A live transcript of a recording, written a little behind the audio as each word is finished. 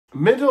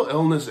Mental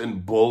illness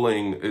and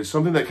bullying is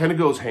something that kind of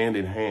goes hand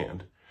in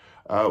hand.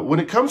 When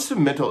it comes to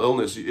mental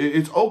illness,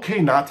 it's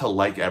okay not to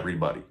like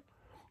everybody.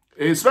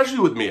 Especially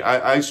with me,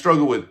 I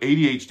struggle with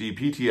ADHD,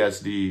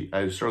 PTSD,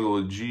 I struggle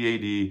with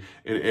GAD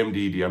and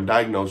MDD. I'm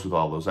diagnosed with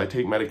all those. I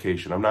take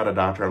medication. I'm not a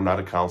doctor. I'm not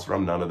a counselor.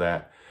 I'm none of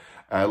that.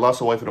 I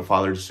lost a wife and a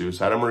father to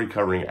suicide. I'm a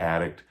recovering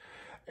addict.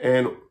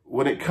 And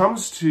when it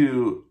comes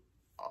to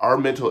our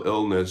mental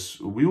illness,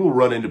 we will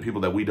run into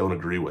people that we don't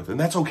agree with, and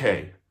that's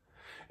okay.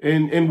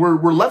 And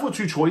we're left with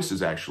two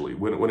choices, actually,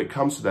 when it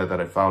comes to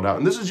that I found out.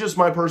 And this is just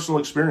my personal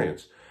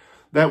experience,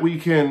 that we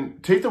can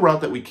take the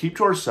route that we keep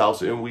to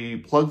ourselves and we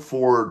plug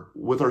forward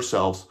with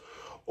ourselves,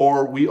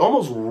 or we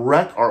almost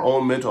wreck our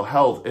own mental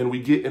health and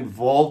we get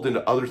involved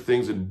into other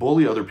things and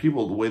bully other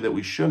people the way that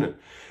we shouldn't.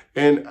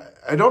 And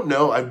I don't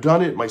know, I've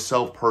done it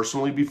myself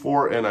personally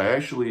before, and I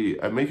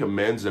make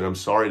amends, and I'm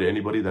sorry to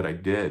anybody that I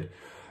did,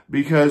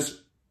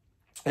 because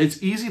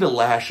it's easy to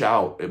lash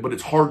out, but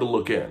it's hard to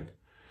look in.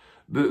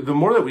 The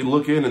more that we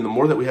look in and the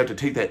more that we have to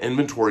take that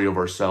inventory of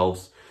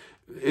ourselves,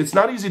 it's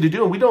not easy to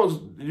do. And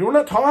we're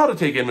not taught how to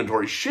take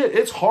inventory. Shit,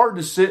 it's hard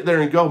to sit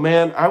there and go,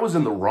 man, I was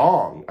in the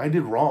wrong. I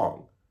did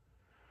wrong.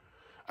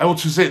 I will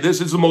just say this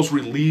is the most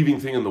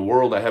relieving thing in the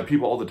world. I have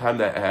people all the time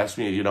that ask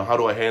me, how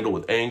do I handle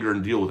with anger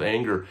and deal with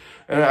anger?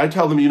 And I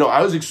tell them,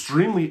 I was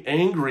extremely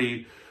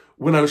angry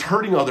when I was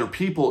hurting other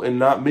people and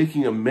not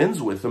making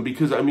amends with them,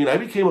 because I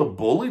became a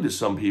bully to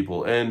some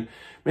people, and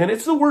man,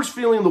 it's the worst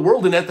feeling in the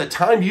world. And at the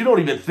time, you don't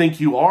even think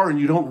you are, and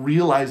you don't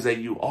realize that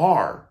you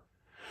are,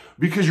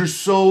 because you're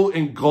so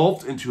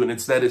engulfed into it. And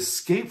it's that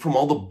escape from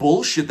all the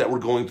bullshit that we're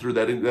going through,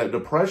 that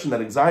depression,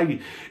 that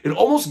anxiety. It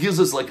almost gives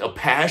us like a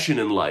passion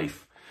in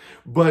life.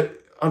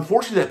 But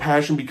unfortunately, that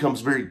passion becomes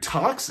very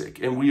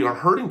toxic, and we are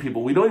hurting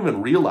people. We don't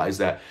even realize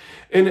that.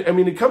 And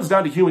it comes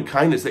down to human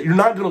kindness, that you're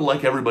not going to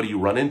like everybody you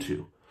run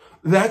into.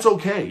 That's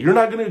okay. You're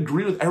not going to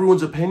agree with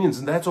everyone's opinions,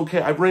 and that's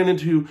okay. I've ran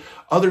into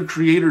other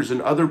creators and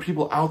other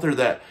people out there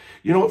that,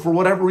 for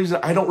whatever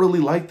reason, I don't really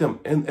like them,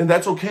 and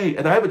that's okay.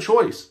 And I have a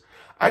choice.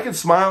 I can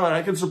smile and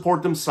I can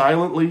support them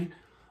silently,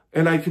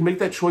 and I can make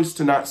that choice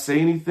to not say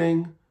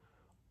anything,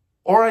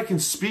 or I can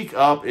speak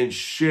up and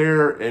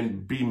share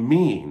and be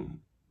mean.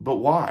 But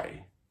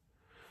why?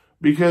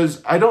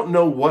 Because I don't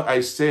know what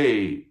I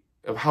say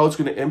of how it's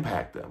going to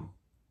impact them.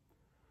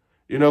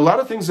 A lot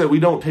of things that we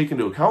don't take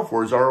into account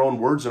for is our own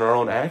words and our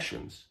own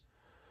actions.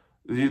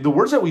 The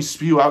words that we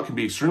spew out can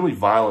be extremely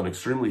violent,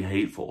 extremely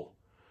hateful.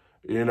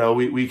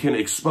 We can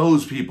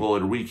expose people,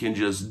 and we can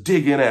just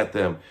dig in at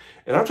them.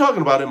 And I'm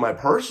talking about in my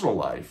personal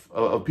life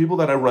of people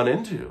that I run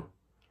into.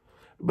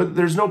 But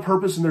there's no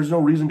purpose and there's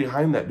no reason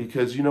behind that,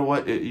 because you know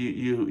what?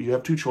 You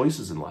have two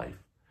choices in life.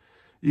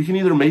 You can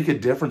either make a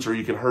difference or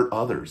you can hurt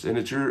others. And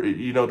it's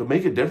to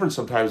make a difference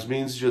sometimes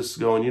means just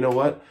going, you know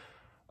what?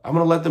 I'm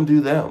going to let them do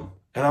them,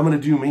 and I'm going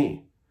to do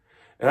me.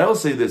 And I will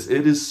say this,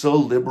 it is so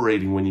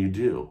liberating when you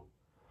do.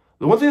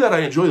 The one thing that I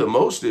enjoy the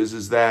most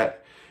is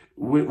that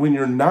when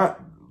you're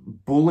not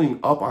bullying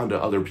up onto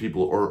other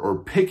people or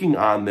picking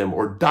on them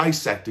or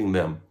dissecting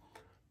them,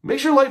 it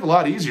makes your life a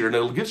lot easier, and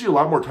it gives you a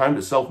lot more time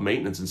to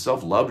self-maintenance and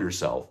self-love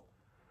yourself.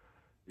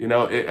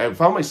 I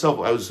found myself,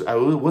 I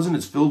wasn't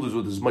as filled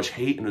with as much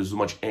hate and as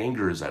much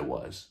anger as I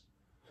was.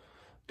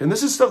 And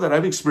this is stuff that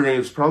I've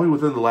experienced probably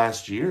within the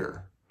last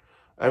year.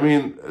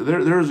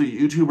 There's a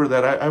YouTuber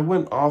that I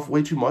went off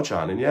way too much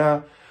on. And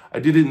yeah, I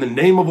did it in the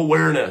name of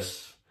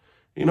awareness.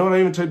 And I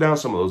even took down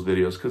some of those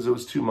videos because it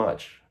was too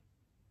much.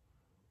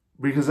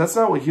 Because that's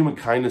not what human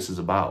kindness is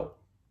about.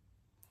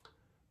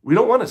 We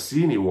don't want to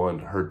see anyone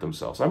hurt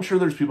themselves. I'm sure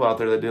there's people out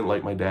there that didn't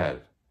like my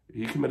dad.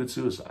 He committed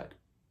suicide.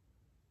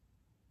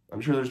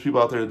 I'm sure there's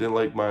people out there that didn't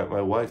like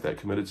my wife that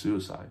committed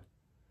suicide.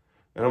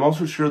 And I'm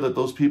also sure that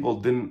those people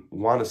didn't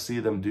want to see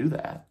them do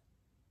that.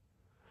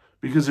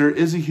 Because there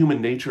is a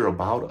human nature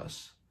about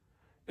us.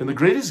 And the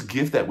greatest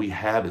gift that we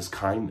have is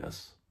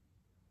kindness.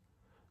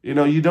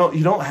 You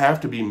don't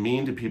have to be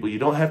mean to people. You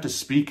don't have to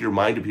speak your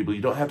mind to people.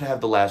 You don't have to have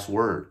the last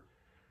word.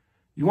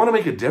 You want to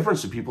make a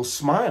difference to people,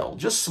 smile.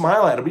 Just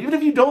smile at them. Even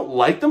if you don't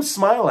like them,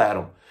 smile at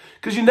them.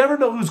 Because you never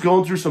know who's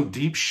going through some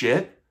deep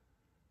shit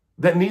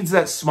that needs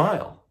that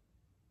smile.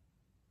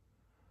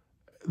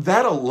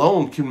 That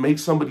alone can make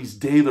somebody's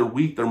day, their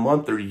week, their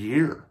month, their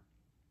year.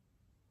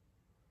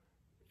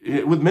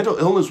 With mental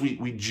illness,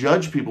 we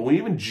judge people. We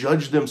even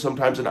judge them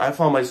sometimes, and I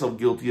found myself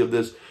guilty of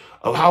this,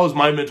 of how is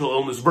my mental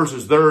illness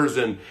versus theirs,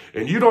 and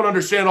you don't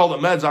understand all the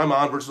meds I'm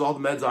on versus all the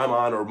meds I'm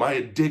on, or my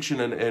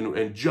addiction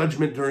and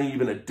judgment during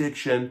even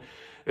addiction.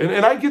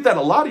 And I get that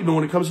a lot even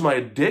when it comes to my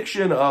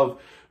addiction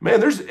of, man,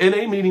 there's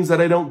NA meetings that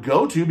I don't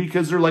go to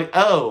because they're like,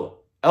 oh,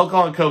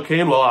 alcohol and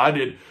cocaine, well, I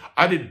did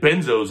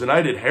benzos and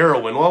I did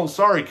heroin. Well,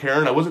 sorry,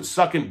 Karen, I wasn't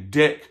sucking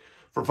dick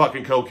for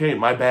fucking cocaine.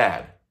 My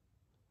bad.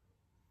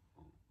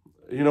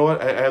 You know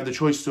what? I have the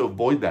choice to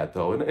avoid that,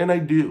 though, and I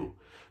do.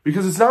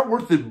 Because it's not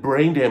worth the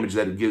brain damage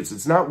that it gets.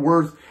 It's not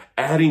worth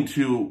adding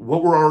to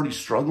what we're already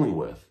struggling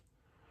with.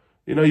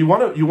 You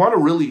want to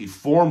really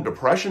form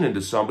depression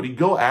into somebody,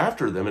 go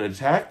after them and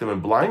attack them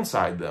and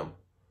blindside them.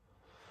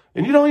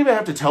 And you don't even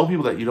have to tell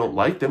people that you don't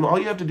like them. All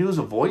you have to do is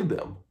avoid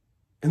them.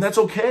 And that's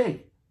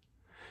okay.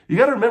 You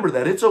got to remember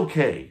that it's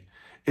okay.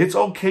 It's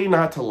okay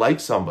not to like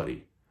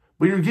somebody,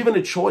 but you're given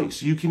a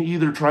choice. You can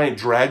either try and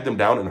drag them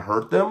down and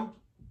hurt them,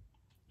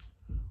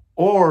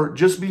 or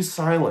just be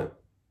silent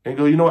and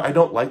go, you know what, I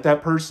don't like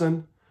that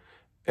person,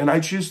 and I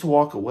choose to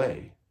walk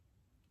away.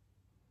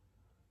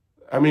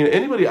 I mean,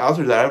 anybody out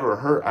there that I ever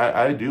hurt,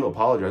 I do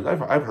apologize.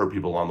 I've hurt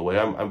people along the way.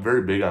 I'm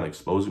very big on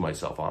exposing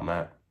myself on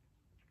that.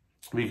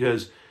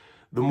 Because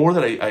the more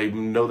that I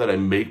know that I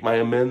make my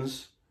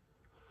amends,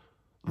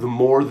 the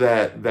more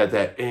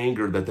that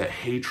anger, that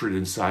hatred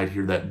inside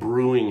here, that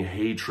brewing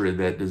hatred,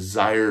 that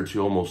desire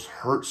to almost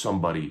hurt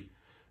somebody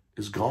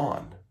is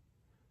gone.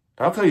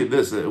 And I'll tell you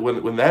this,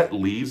 when that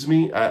leaves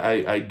me,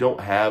 I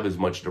don't have as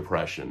much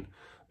depression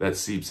that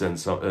seeps in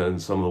some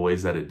of the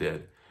ways that it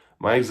did.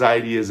 My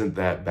anxiety isn't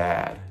that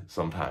bad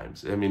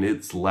sometimes. I mean,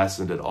 it's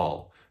lessened at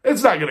all.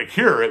 It's not going to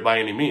cure it by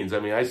any means. I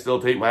mean, I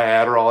still take my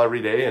Adderall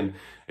every day, and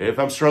if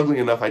I'm struggling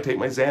enough, I take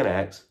my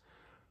Xanax.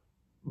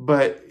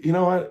 But you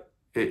know what?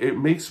 It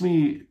makes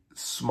me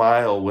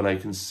smile when I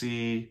can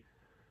see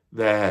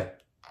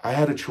that I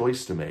had a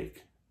choice to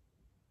make.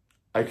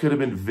 I could have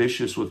been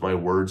vicious with my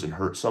words and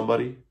hurt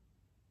somebody,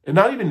 and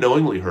not even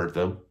knowingly hurt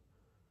them,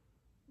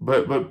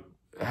 but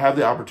have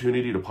the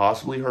opportunity to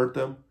possibly hurt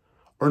them,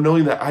 or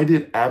knowing that I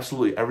did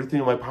absolutely everything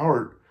in my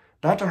power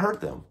not to hurt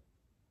them.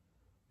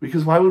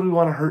 Because why would we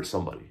want to hurt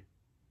somebody?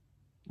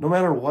 No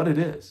matter what it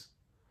is.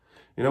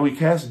 You know, we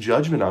cast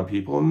judgment on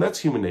people, and that's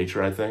human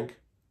nature, I think.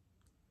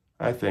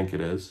 I think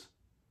it is.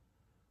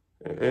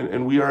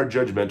 And we are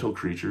judgmental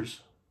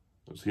creatures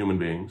as human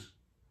beings.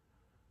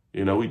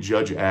 You know, we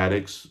judge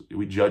addicts.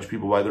 We judge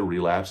people by their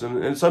relapse.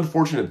 And it's an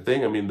unfortunate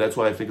thing. I mean, that's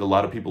why I think a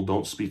lot of people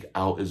don't speak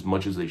out as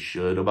much as they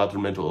should about their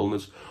mental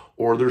illness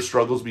or their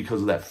struggles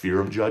because of that fear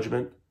of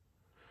judgment.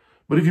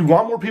 But if you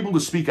want more people to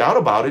speak out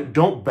about it,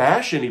 don't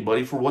bash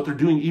anybody for what they're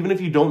doing, even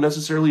if you don't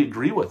necessarily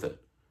agree with it.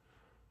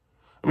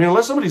 I mean,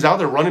 unless somebody's out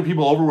there running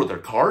people over with their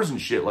cars and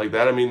shit like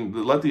that, I mean,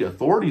 let the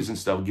authorities and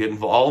stuff get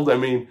involved. I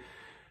mean,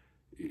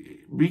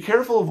 be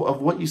careful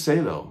of what you say,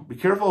 though. Be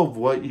careful of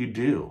what you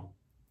do.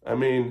 I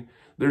mean,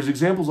 there's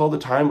examples all the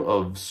time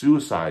of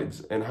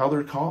suicides and how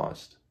they're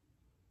caused.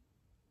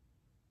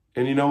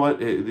 And you know what?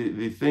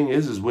 The thing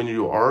is when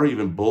you are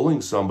even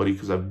bullying somebody,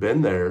 because I've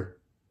been there,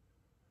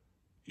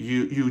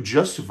 you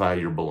justify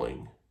your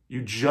bullying.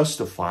 You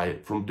justify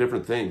it from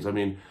different things. I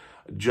mean,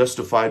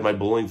 justified my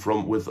bullying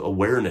with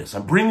awareness.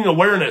 I'm bringing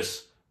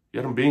awareness,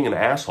 yet I'm being an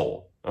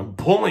asshole. I'm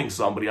bullying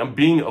somebody. I'm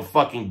being a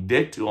fucking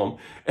dick to them,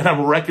 and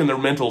I'm wrecking their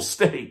mental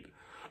state.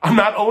 I'm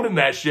not owning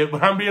that shit,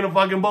 but I'm being a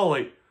fucking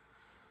bully.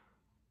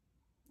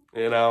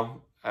 You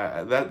know,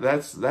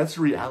 that's the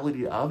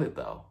reality of it,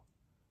 though.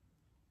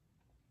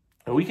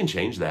 And we can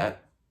change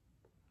that.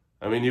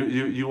 I mean,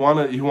 you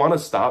want to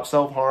stop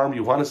self-harm.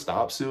 You want to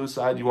stop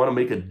suicide. You want to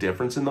make a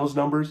difference in those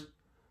numbers.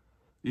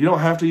 You don't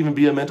have to even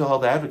be a mental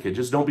health advocate.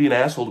 Just don't be an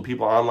asshole to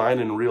people online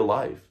and in real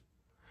life.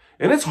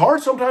 And it's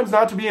hard sometimes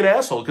not to be an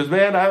asshole because,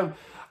 man,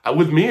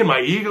 with me and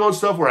my ego and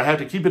stuff where I have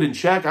to keep it in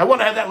check, I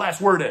want to have that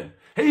last word in.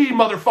 Hey,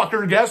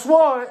 motherfucker, guess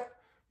what?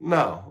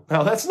 No,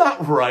 that's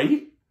not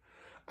right.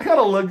 I got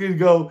to look and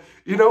go,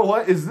 you know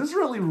what? Is this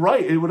really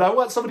right? Would I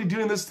want somebody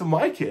doing this to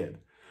my kid?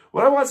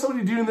 Would I want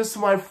somebody doing this to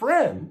my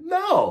friend?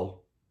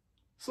 No.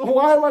 So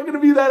why am I going to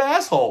be that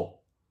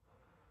asshole?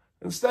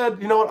 Instead,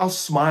 you know what? I'll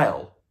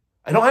smile.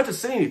 I don't have to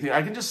say anything.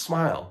 I can just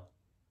smile.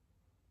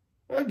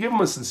 I'll give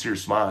them a sincere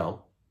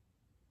smile.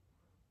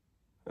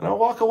 And I'll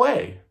walk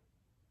away.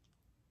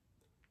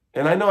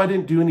 And I know I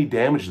didn't do any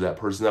damage to that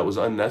person that was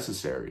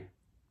unnecessary.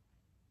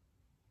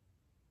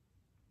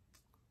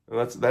 And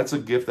that's a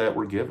gift that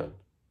we're given.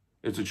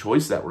 It's a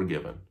choice that we're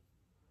given.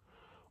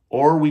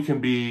 Or we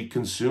can be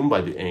consumed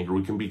by the anger.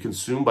 We can be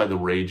consumed by the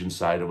rage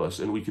inside of us,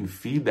 and we can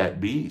feed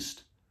that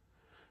beast.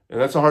 And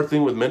that's a hard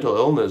thing with mental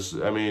illness.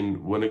 I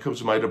mean, when it comes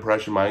to my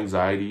depression, my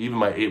anxiety, even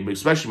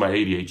especially my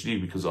ADHD,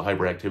 because of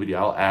hyperactivity,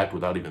 I'll act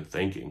without even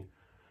thinking.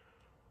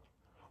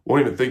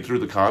 Won't even think through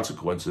the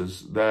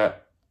consequences.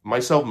 That my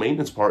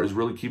self-maintenance part is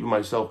really keeping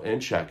myself in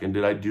check. And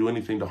did I do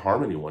anything to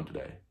harm anyone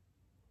today?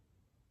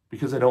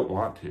 Because I don't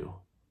want to.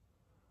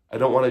 I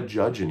don't want to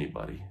judge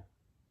anybody.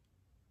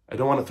 I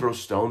don't want to throw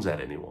stones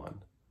at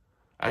anyone.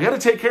 I got to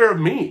take care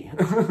of me.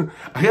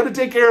 I got to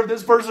take care of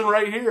this person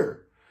right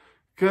here.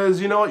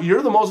 Because, you know what?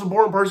 You're the most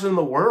important person in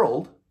the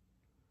world.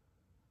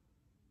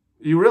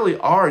 You really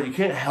are. You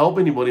can't help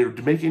anybody or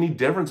to make any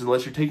difference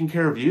unless you're taking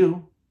care of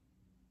you.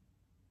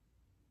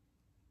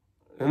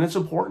 And it's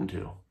important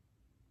to.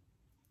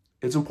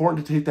 It's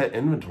important to take that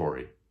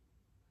inventory.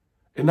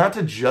 And not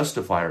to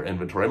justify our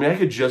inventory. I mean, I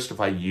could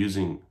justify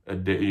using,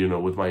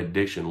 with my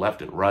addiction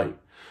left and right.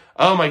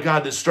 Oh my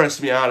God, this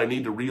stressed me out. I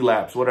need to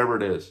relapse, whatever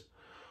it is.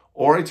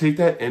 Or I take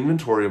that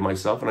inventory of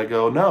myself and I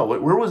go, no,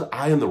 where was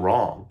I in the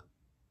wrong?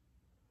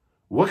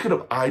 What could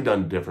have I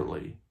done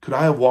differently? Could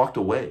I have walked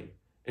away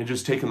and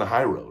just taken the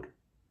high road?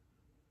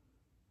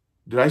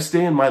 Did I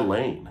stay in my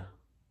lane?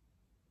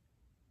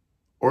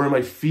 Or am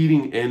I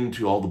feeding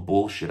into all the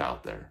bullshit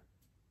out there?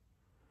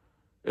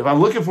 If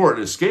I'm looking for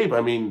an escape,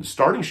 I mean,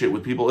 starting shit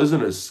with people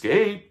isn't an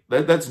escape.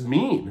 That's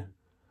mean.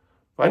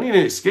 If I need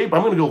an escape,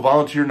 I'm going to go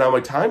volunteer now my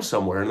time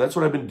somewhere. And that's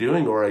what I've been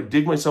doing. Or I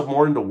dig myself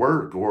more into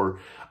work, or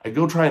I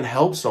go try and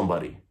help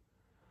somebody,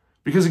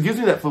 because it gives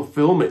me that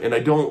fulfillment. And I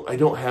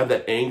don't have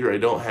that anger. I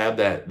don't have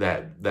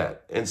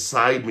that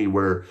inside me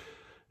where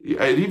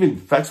it even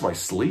affects my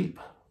sleep.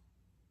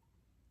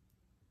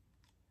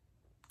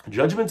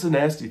 Judgment's a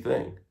nasty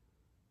thing.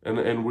 And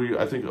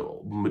I think a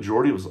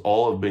majority of us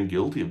all have been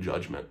guilty of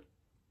judgment.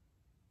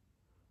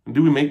 And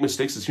do we make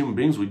mistakes as human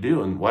beings? We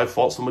do. And why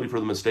fault somebody for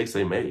the mistakes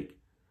they make?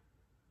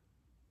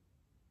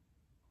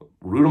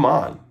 Root them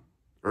on.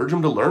 Urge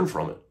them to learn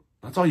from it.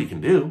 That's all you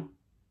can do.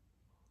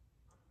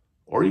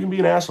 Or you can be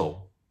an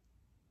asshole.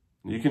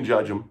 You can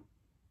judge them.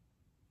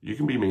 You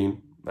can be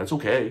mean. That's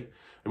okay.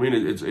 I mean,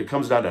 it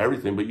comes down to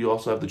everything, but you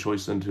also have the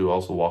choice then to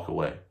also walk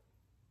away.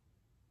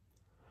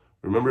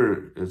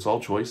 Remember, it's all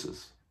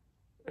choices.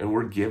 And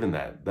we're given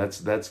that.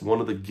 That's one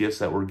of the gifts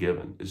that we're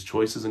given, is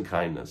choices and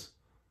kindness.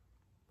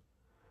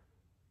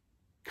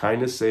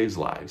 Kindness saves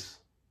lives.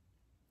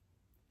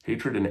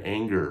 Hatred and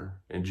anger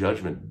and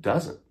judgment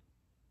doesn't.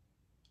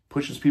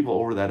 Pushes people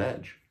over that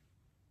edge.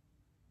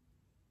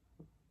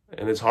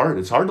 And it's hard.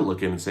 It's hard to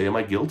look in and say, am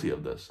I guilty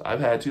of this?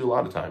 I've had to a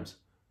lot of times.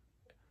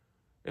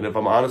 And if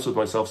I'm honest with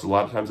myself, a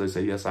lot of times I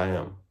say, yes, I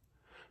am.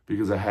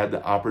 Because I had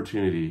the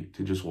opportunity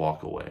to just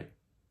walk away.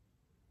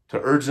 To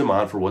urge them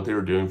on for what they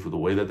were doing, for the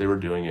way that they were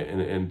doing it,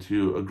 and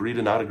to agree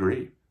to not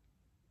agree.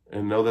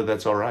 And know that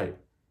that's all right.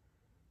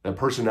 That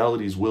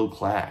personalities will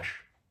clash.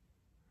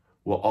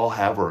 We'll all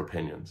have our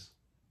opinions.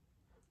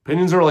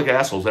 Opinions are like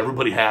assholes.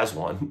 Everybody has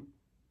one.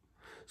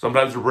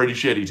 Sometimes we're pretty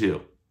shitty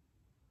too.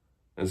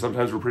 And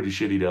sometimes we're pretty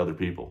shitty to other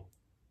people.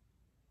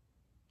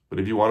 But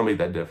if you want to make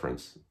that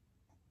difference,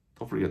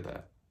 don't forget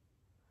that.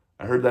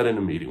 I heard that in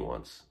a meeting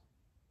once.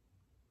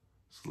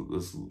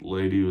 This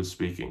lady was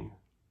speaking.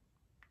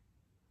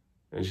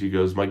 And she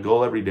goes, my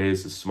goal every day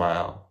is to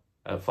smile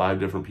at 5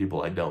 different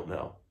people I don't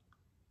know.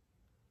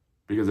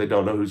 Because I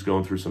don't know who's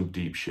going through some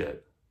deep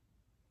shit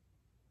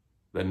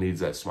that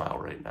needs that smile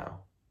right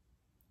now.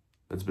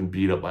 That's been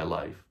beat up by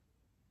life.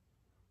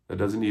 That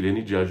doesn't need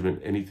any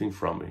judgment, anything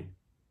from me.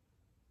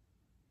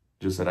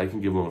 Just that I can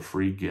give them a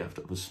free gift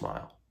of a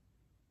smile.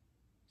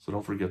 So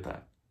don't forget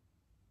that.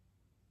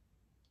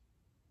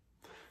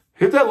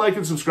 Hit that like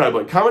and subscribe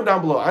button. Comment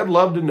down below. I'd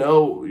love to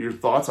know your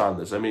thoughts on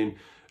this. I mean,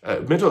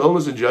 mental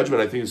illness and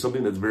judgment, I think, is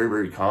something that's very,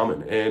 very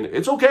common. And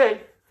it's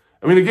okay.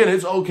 I mean, again,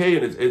 it's okay.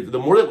 And the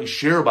more that we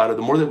share about it,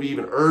 the more that we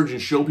even urge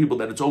and show people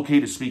that it's okay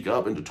to speak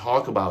up and to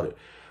talk about it.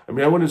 I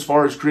mean, I went as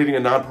far as creating a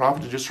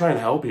nonprofit to just try and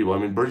help people. I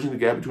mean, bridging the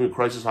gap between a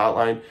crisis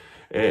hotline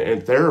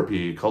and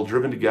therapy called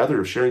Driven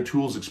Together, sharing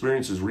tools,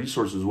 experiences,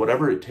 resources,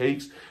 whatever it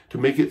takes to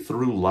make it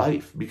through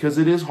life, because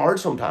it is hard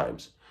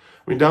sometimes.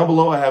 I mean, down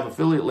below, I have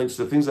affiliate links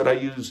to things that I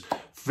use,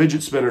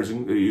 fidget spinners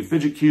and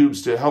fidget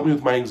cubes to help me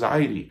with my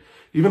anxiety.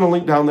 Even a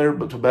link down there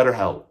to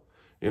BetterHelp.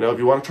 You know, if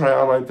you want to try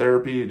online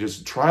therapy,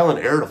 just trial and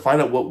error to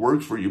find out what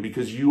works for you,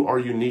 because you are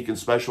unique and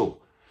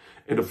special.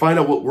 And to find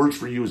out what works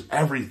for you is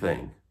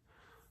everything.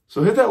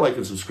 So hit that like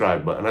and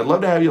subscribe button. I'd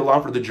love to have you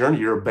along for the journey.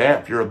 You're a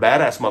BAMF. You're a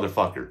badass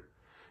motherfucker.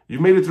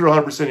 You've made it through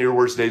 100% of your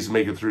worst days to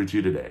make it through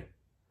to today.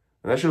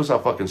 And that shows how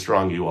fucking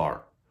strong you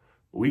are.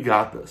 We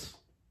got this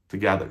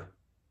together.